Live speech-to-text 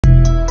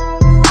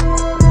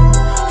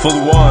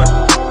Fooliee Waun.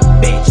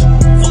 Bitch,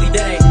 Fooliee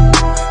Dae.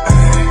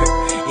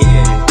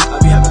 Yeah, I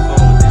be having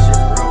fun with this shit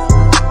for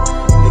real.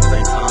 Niggas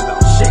ain't talking about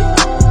shit.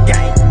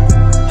 Gang.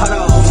 Hold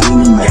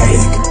on.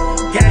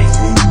 Gang.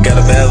 Got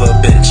a bad little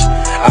bitch.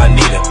 I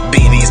need her.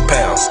 Beat these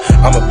pounds.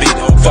 I'ma beat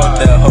her. Fuck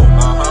that hoe.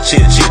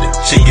 She a cheater.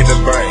 She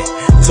giving brain.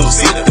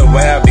 Two-seater. The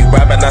way I be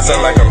rapping, I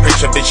sound like a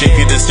preacher. Bitch, if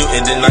you the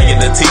student, then I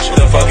get the teacher.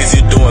 The fuck is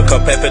you doing?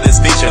 Compare for this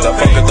feature. The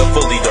fuck is the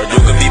Fooliee, or you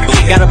could be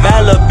bleeding. Got a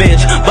bad little bitch.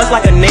 Bust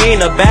like a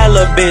Nina. Bad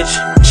little bitch.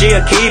 She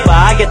a keeper.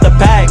 I get the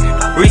pack.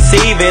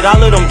 Receive it.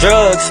 All of them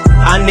drugs.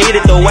 I need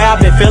it. The way I've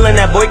been feeling,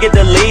 that boy get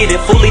deleted.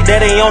 Fooliee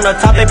Dae on the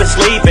top, they been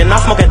sleeping. I'm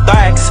smoking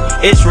thrax.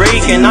 It's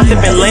reeking. I'm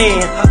sipping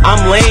lean.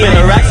 I'm lean. Spin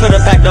the racks for the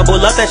pack. Double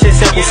up, that shit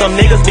simple. Some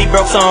niggas be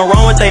broke, something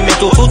wrong with they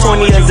mental.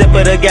 220 a zip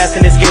of the gas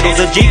in the Skittles.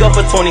 A G go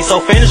for 20, so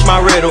finish my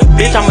riddle.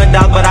 Bitch, I'm a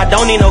dog, but I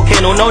don't need no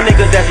kennel. No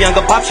niggas that's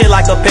younger, pop shit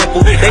like a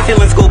pimple. They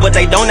still in school, but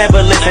they don't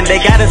ever listen.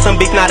 They got in some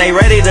beef, now they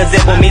ready to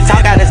zip with me.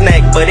 Talk out his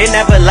neck, but it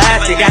never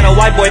lasted. Got a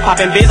white boy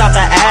popping biz off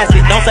the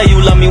acid. Don't say you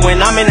love me when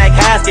I'm in that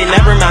casket.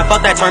 Never mind,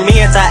 fuck that, turn me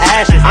into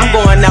ashes. I'm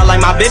going out like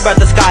my big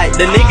brother Sky.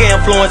 The nigga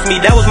influenced me,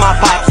 that was my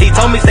pops. He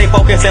told me stay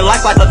focused and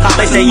life like the top.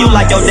 They say you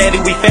like your daddy,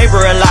 we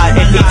favor a lot.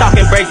 If he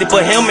talking crazy,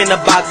 put him in the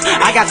box.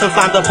 I got some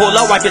time to pull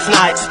up, wipe his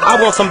night. I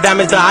want some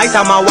diamonds to ice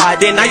out my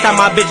watch. Then ice out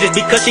my bitches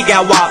because she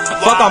got wop.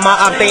 Fuck all my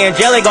ops, they in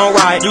jail, they gon'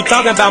 ride. You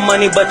talking about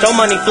money, but your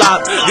money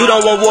flop. You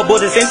don't want war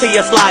bullets into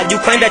your slide. You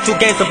claim that you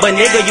gangster, but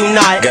nigga, you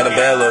not. Got a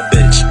bad little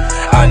bitch.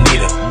 I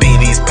need her. Beat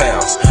these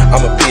pounds.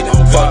 I'ma beat her.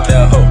 Fuck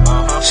that hoe.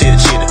 She a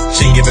cheater.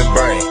 She giving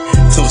brain.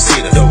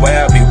 Two-seater. The way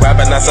I be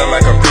rapping, I sound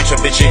like a preacher.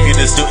 Bitch, if you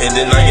the student,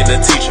 then I get the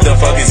teacher. The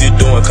fuck is you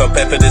doing?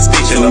 Compare for this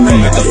feature. The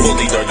fuck is the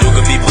Fooliee, or you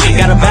could be bleeding.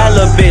 Got a bad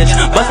little bitch.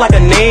 Bust like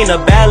a Nina.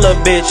 Bad little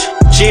bitch.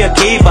 She a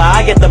keeper.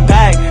 I get the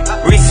pack.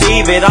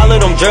 Receive it. All of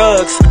them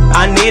drugs.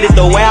 I need it.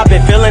 The way I've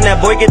been feeling,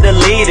 that boy get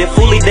deleted.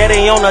 Fooliee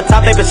Dae on the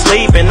top, they been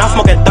sleeping. I'm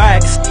smoking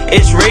thrax.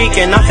 It's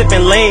reeking. I'm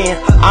sipping lean.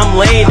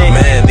 I'm leaning.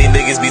 Man, these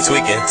niggas be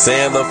tweaking.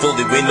 Saying the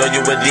Fooliee, we know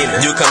you a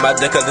demon. You come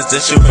out there cause it's a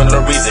shoot for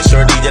no reason.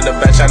 Shorty in the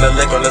back trying to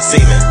lick on the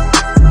semen.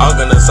 I'm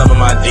gonna summon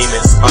my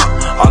demons.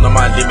 All of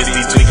my demons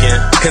be tweaking.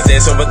 Cause they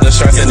swim with the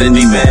sharks in the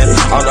deep end.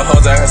 All the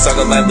hoes out here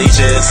suckin' like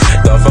leeches.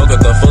 The fuck with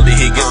the Fooliee,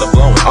 he get the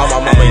blowin'. All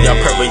my mama, y'all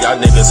purple, y'all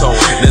niggas hoeing.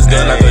 This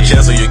gun not the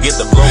chance, so you get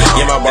the blowin'.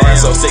 Yeah, my bar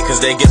is so sick cause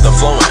they get the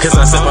flowin'. Cause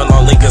I sippin'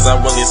 on lean cause I'm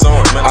really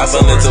soaring. Man, I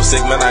feel so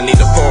sick, man, I need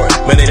to pour it.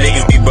 Man, they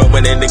niggas be broke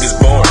when they niggas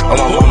born. On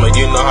my mama,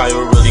 you know how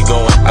you really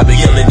going. I be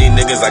killing these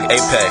niggas like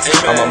Apex.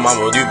 On my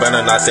mama, you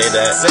better not say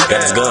that. Got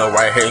his gun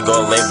right here, he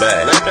gon' lay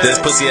back. This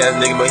pussy ass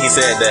nigga, but he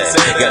said that.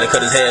 Gotta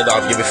cut his head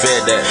off, give me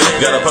fed that.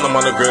 Gotta put him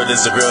on the grill,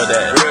 this the grill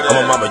that.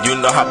 On my mama, you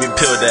know how we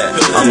peel that.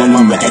 On my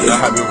mama, you know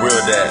how we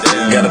real that.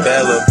 Got a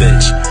bad little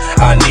bitch.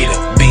 I need her.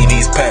 Beat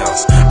these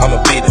pounds.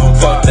 I'ma beat her.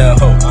 Fuck that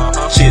hoe.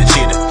 She a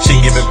cheater. She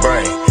giving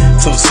brain.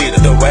 Two-seater.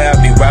 The way I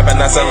be rapping,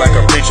 I sound like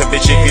a preacher.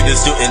 Bitch, if you the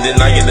student, then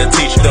I get the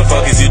teacher. The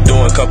fuck is you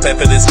doing? Compare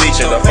for this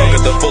feature. The fuck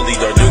is the Fooliee,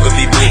 or you could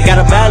be bleeding.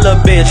 Got a bad little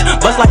bitch.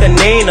 Bust like a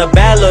Nina.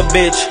 Bad little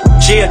bitch.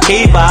 She a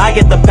keeper. I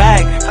get the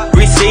pack.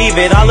 Receive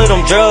it. All of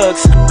them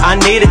drugs. I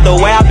need it. The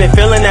way I've been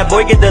feeling, that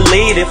boy get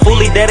deleted.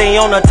 Fooliee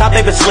Dae on the top,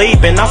 they been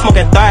sleeping. I'm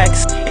smoking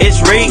thrax. It's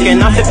reeking.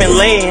 I'm sipping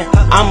lean.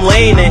 I'm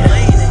leaning.